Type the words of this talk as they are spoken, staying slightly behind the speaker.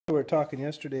We were talking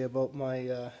yesterday about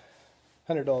my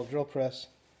 $100 drill press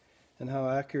and how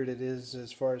accurate it is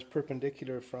as far as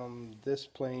perpendicular from this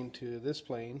plane to this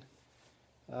plane.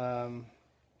 So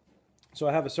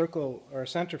I have a circle or a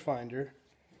center finder.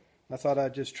 I thought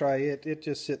I'd just try it. It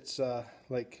just sits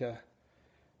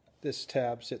this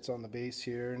tab sits on the base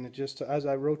here, and it just, as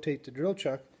I rotate the drill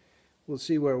chuck, we'll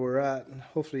see where we're at, and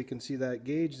hopefully you can see that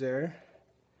gauge there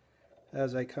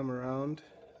as I come around.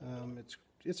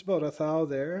 It's about 1 thou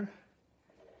there,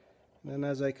 and then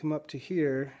as I come up to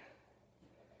here,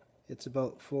 it's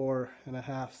about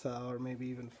 4.5 thou, or maybe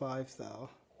even 5 thou.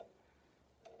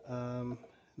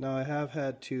 Now I have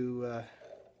had to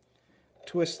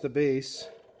twist the base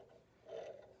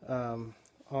on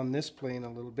this plane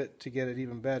a little bit to get it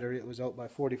even better. It was out by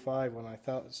 45 when I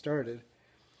thought it started.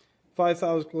 5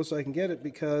 thou as close as I can get it,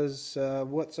 because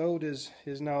what's out is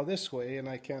now this way, and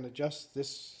I can't adjust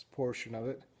this portion of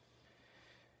it.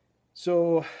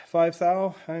 So 5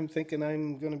 thou, I'm thinking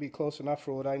I'm going to be close enough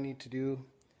for what I need to do,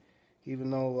 even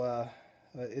though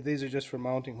these are just for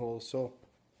mounting holes. So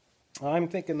I'm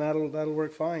thinking that'll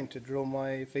work fine to drill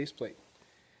my faceplate.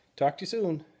 Talk to you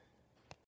soon.